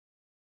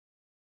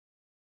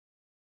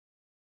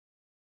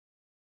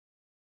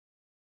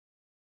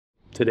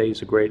today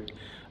is a great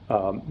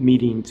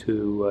meeting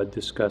to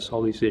discuss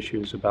all these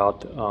issues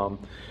about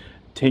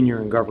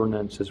tenure and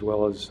governance as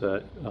well as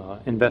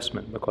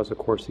investment, because of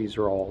course these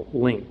are all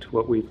linked.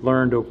 What we've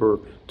learned over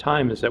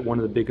time is that one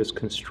of the biggest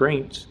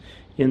constraints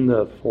in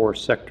the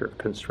forest sector,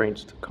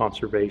 constraints to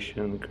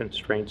conservation,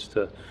 constraints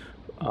to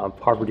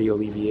poverty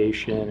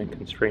alleviation, and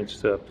constraints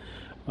to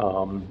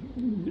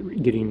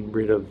getting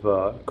rid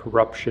of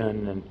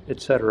corruption and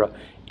etc.,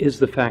 is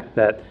the fact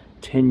that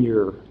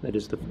tenure, that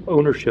is the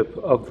ownership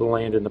of the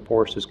land in the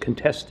forest, is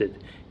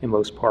contested in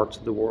most parts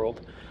of the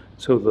world.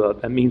 So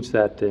that means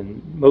that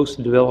in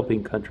most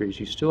developing countries,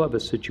 you still have a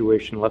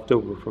situation left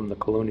over from the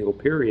colonial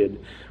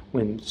period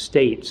when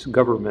states,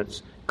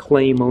 governments,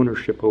 claim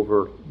ownership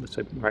over, let's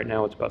say right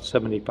now it's about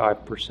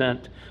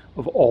 75%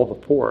 of all the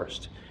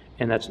forest.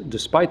 And that's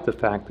despite the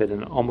fact that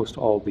in almost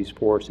all of these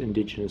forests,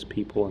 indigenous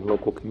people and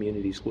local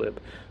communities live.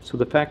 So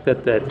the fact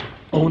that that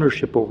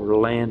ownership over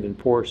land and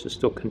forest is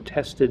still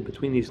contested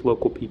between these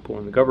local people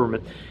and the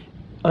government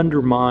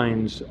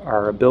undermines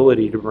our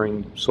ability to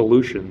bring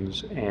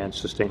solutions and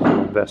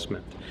sustainable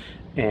investment,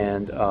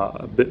 and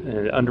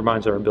it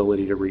undermines our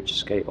ability to reach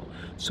scale.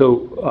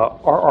 So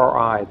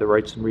RRI, the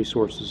Rights and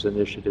Resources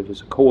Initiative,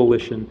 is a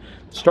coalition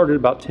that started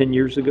about 10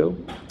 years ago.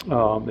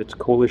 It's a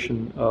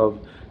coalition of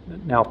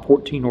now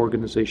 14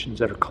 organizations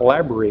that are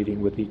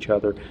collaborating with each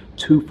other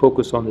to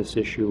focus on this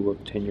issue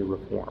of tenure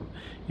reform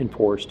in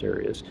forest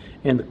areas.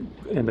 And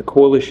the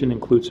coalition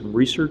includes some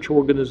research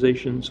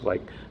organizations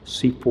like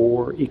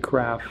CIFOR,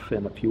 ECRAF,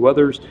 and a few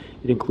others.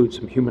 It includes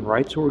some human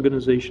rights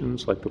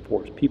organizations like the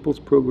Forest Peoples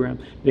Program.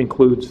 It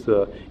includes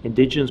the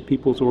indigenous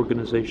peoples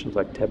organizations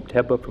like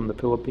Teb from the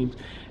Philippines,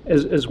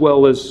 as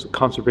well as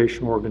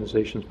conservation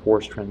organizations,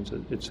 forest trends,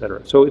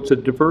 etc. So it's a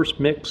diverse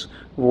mix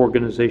of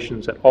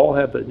organizations that all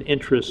have an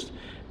interest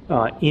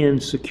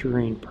in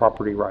securing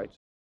property rights.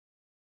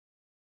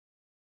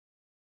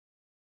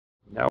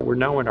 Now we're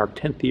now in our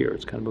 10th year.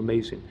 It's kind of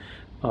amazing.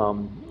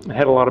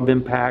 Had a lot of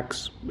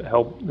impacts,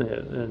 helped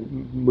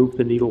move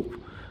the needle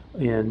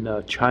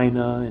in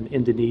China and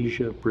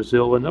Indonesia,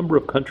 Brazil, a number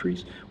of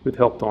countries. We've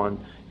helped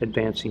on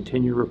advancing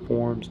tenure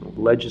reforms,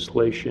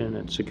 legislation,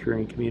 and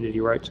securing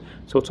community rights.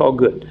 So it's all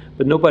good.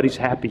 But nobody's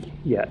happy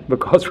yet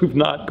because we've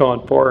not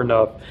gone far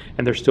enough,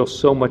 and there's still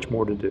so much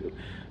more to do.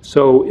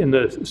 So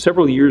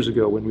several years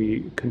ago, when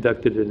we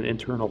conducted an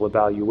internal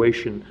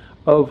evaluation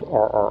of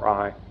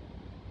RRI,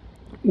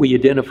 we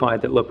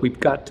identified that, look, we've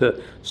got to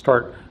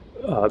start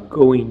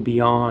going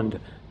beyond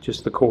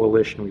just the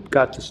coalition. We've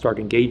got to start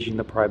engaging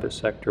the private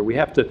sector. We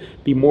have to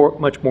be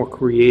much more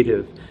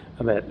creative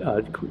at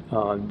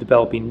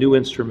developing new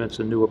instruments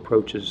and new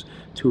approaches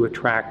to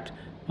attract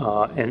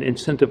and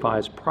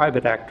incentivize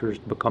private actors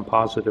to become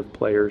positive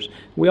players.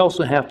 We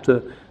also have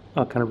to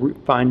kind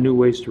of find new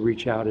ways to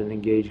reach out and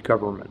engage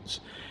governments.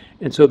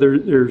 And so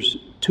there's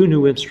two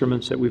new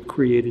instruments that we've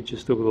created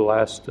just over the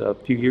last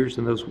few years,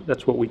 and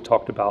that's what we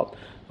talked about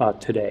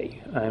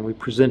today. And we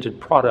presented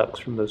products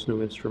from those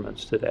new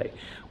instruments today.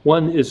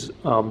 One is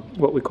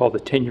what we call the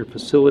Tenure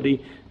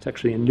Facility. It's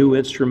actually a new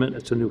instrument.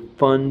 It's a new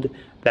fund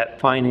that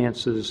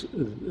finances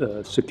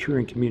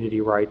securing community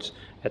rights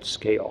at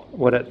scale.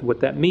 What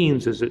that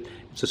means is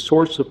it's a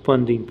source of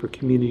funding for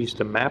communities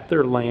to map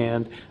their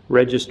land,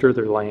 register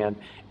their land,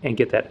 and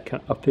get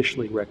that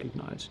officially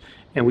recognized.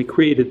 And we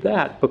created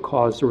that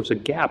because there was a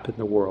gap in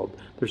the world.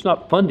 There's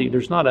not funding.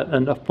 There's not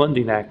enough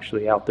funding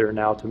actually out there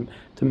now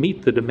to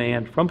meet the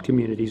demand from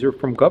communities or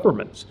from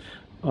governments.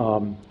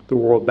 The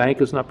World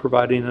Bank is not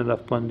providing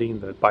enough funding,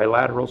 the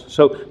bilaterals.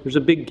 So there's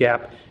a big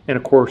gap. And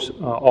of course,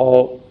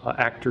 all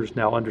actors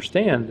now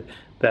understand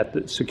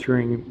that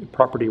securing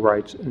property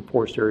rights in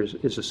forest areas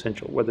is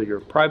essential. Whether you're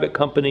a private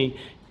company,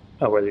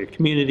 whether you're a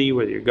community,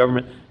 whether you're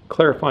government,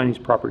 clarifying these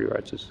property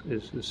rights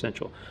is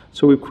essential.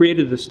 So we've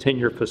created this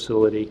tenure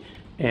facility,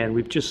 and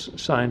we've just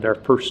signed our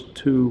first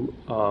two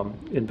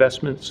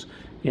investments,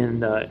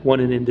 one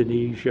in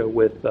Indonesia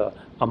with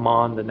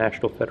AMAN, the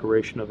National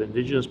Federation of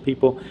Indigenous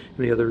People, and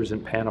the other is in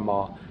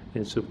Panama,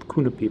 and it's with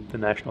CUNAPIP, the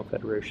National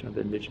Federation of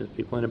Indigenous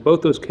People. And in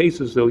both those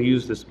cases, they'll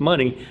use this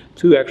money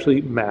to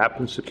actually map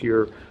and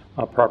secure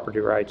property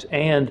rights,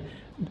 and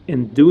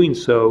in doing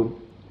so,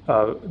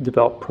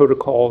 develop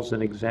protocols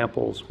and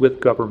examples with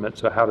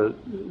governments of how to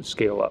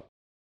scale up.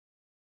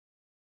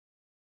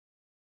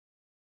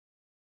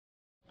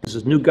 This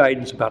is new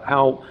guidance about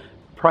how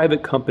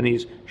private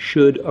companies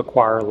should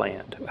acquire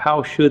land.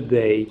 How should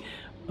they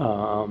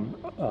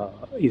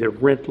either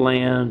rent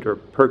land or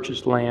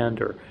purchase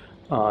land, or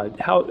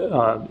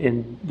how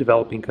in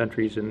developing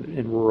countries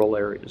in rural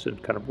areas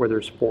and kind of where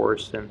there's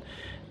forests and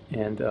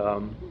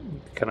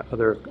kind of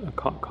other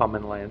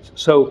common lands.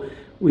 So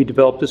we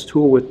developed this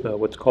tool with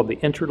what's called the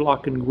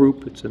Interlaken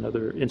Group. It's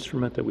another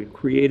instrument that we've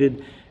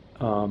created.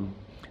 The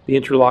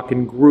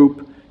Interlaken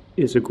Group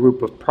is a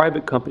group of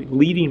private companies,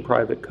 leading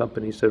private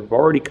companies that have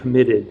already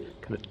committed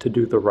kind of to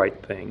do the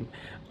right thing,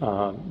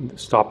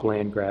 stop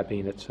land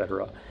grabbing,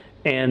 etc.,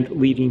 and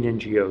leading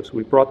NGOs.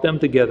 We brought them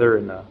together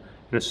in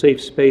a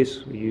safe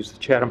space. We used the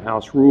Chatham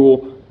House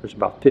rule. There's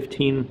about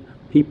 15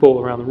 people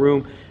around the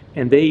room,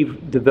 And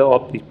they've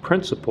developed these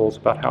principles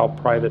about how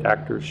private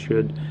actors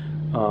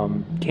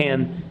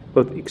can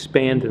both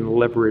expand and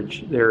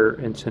leverage their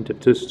incentive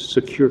to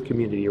secure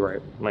community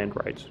land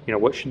rights.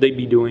 What should they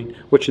be doing?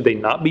 What should they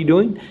not be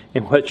doing?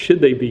 And what should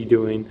they be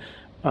doing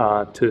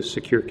to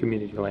secure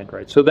community land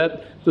rights? So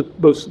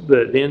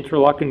the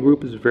Interlaken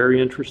Group is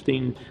very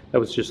interesting. That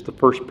was just the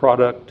first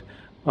product.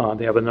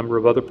 They have a number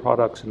of other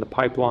products in the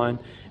pipeline,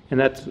 and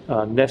that's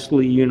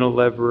Nestle,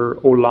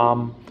 Unilever,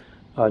 Olam.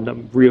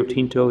 Rio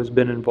Tinto has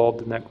been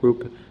involved in that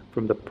group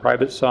from the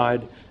private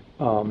side.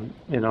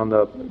 And on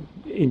the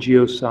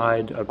NGO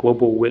side,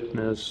 Global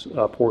Witness,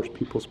 Forest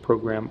Peoples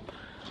Program,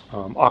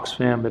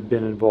 Oxfam have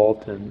been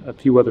involved, and a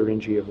few other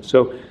NGOs.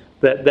 So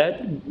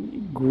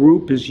that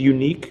group is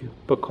unique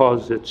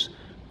because it's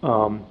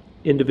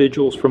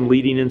individuals from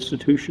leading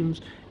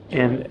institutions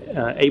and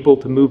able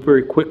to move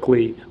very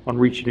quickly on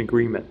reaching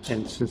agreement.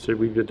 And since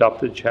we've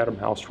adopted the Chatham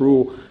House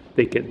rule,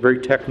 they get very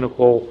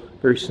technical,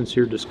 very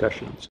sincere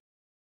discussions.